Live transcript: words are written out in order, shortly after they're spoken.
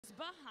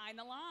behind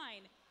the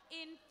line.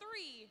 In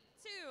 3,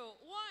 2, 1,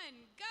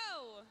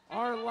 go!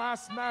 Our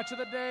last match of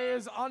the day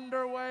is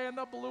underway, and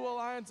the Blue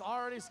Alliance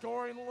already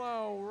scoring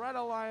low. Red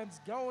Alliance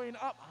going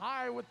up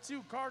high with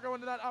 2 cargo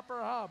into that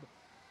upper hub.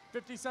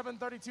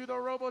 57-32, the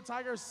Robo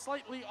Tigers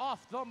slightly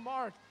off the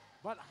mark,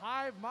 but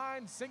Hive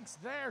Mind sinks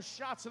their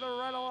shots to the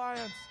Red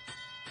Alliance.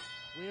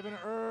 We have an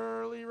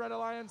early Red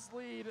Alliance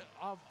lead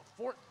of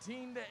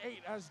 14-8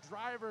 as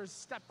drivers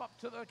step up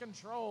to the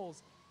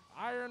controls.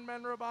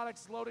 Ironman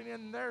Robotics loading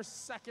in their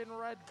second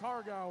red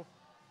cargo,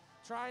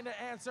 trying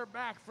to answer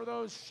back for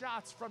those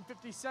shots from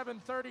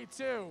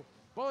 57-32.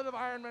 Both of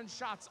Ironman's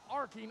shots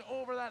arcing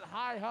over that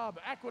high hub.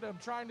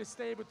 Equidem trying to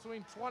stay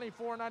between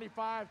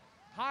 24.95,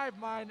 Hive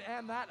Mind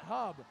and that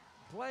hub,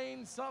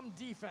 playing some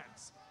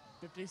defense.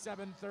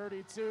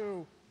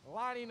 57-32,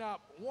 lining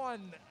up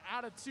 1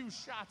 out of 2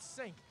 shots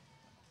sink.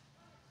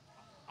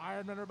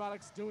 Ironman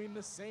Robotics doing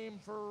the same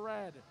for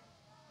red.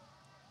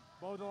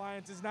 Both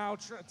alliances now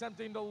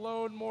attempting to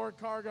load more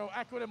cargo.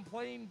 Equidem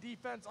playing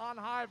defense on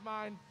Hive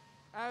Mind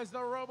as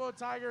the Robo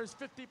Tigers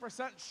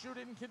 50%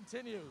 shooting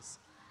continues.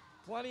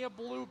 Plenty of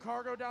blue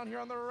cargo down here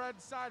on the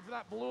red side for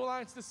that Blue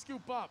Alliance to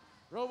scoop up.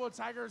 Robo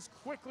Tigers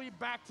quickly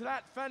back to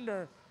that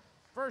fender.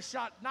 First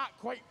shot not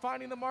quite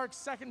finding the mark.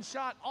 Second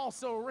shot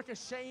also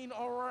ricocheting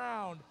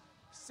around.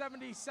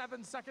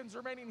 77 seconds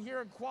remaining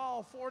here in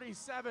qual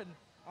 47.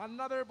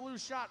 Another blue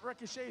shot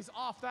ricochets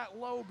off that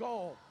low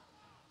goal.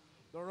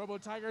 The Robo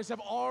Tigers have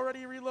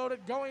already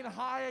reloaded, going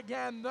high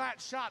again. That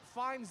shot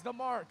finds the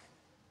mark.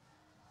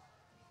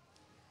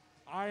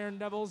 Iron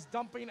Devils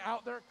dumping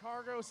out their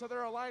cargo so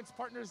their alliance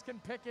partners can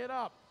pick it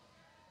up.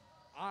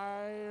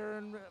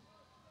 Iron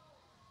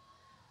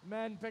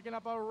Men picking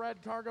up a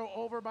red cargo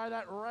over by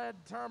that red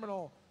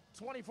terminal.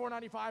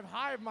 24.95,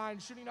 Hive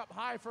Mind shooting up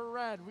high for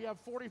red. We have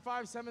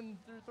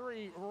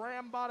 45.73,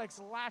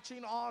 Rambotics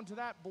latching on to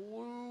that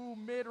blue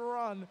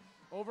mid-run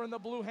over in the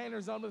blue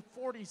hander zone with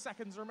 40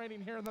 seconds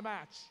remaining here in the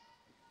match.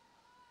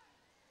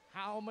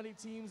 How many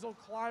teams will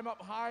climb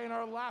up high in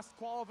our last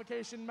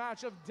qualification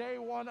match of day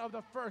 1 of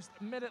the first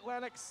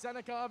Mid-Atlantic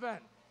Seneca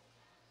event?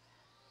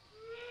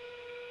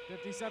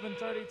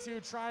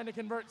 57-32 trying to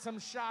convert some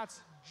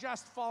shots,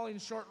 just falling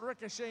short,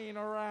 ricocheting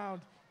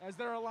around as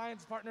their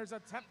alliance partners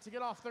attempt to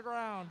get off the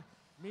ground.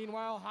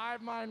 Meanwhile,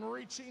 Hive Mind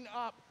reaching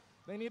up.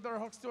 They need their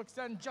hooks to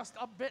extend just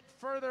a bit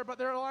further, but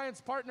their alliance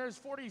partners,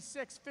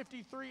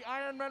 46-53,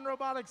 Ironman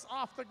Robotics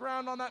off the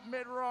ground on that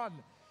mid-run.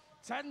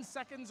 10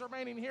 seconds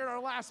remaining here in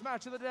our last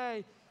match of the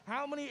day.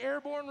 How many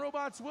airborne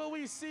robots will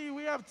we see?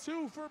 We have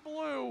 2 for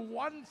blue,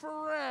 1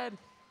 for red.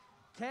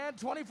 Can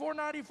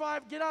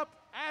 24.95 get up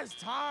as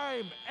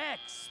time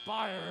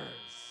expires?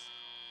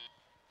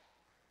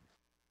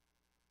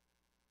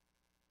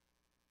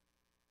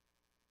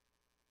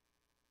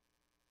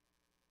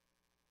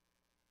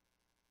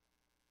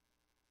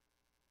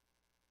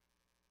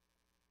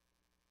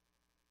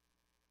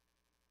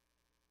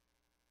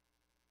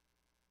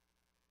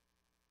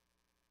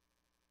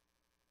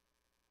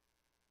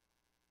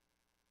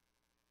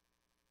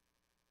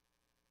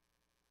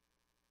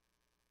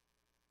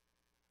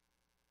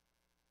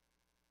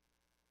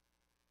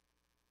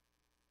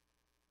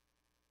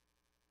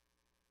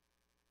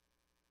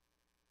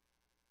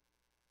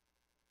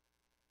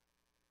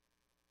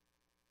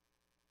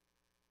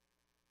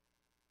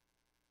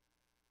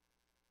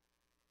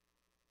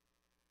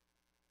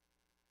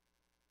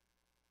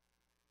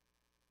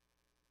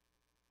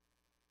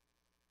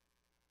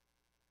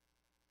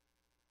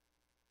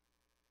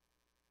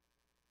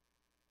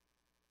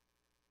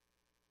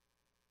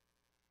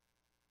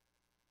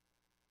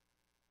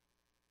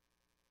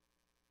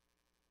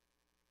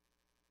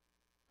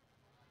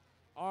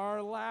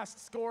 Our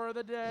last score of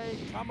the day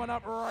coming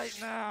up right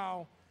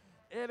now.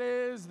 It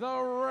is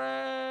the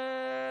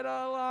Red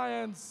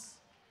Alliance.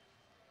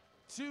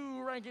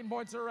 2 ranking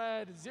points for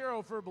red,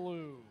 0 for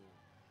blue.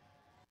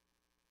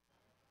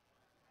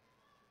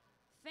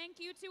 Thank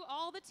you to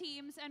all the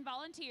teams and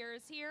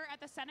volunteers here at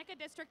the Seneca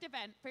District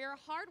event for your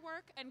hard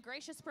work and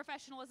gracious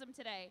professionalism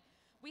today.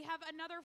 We have another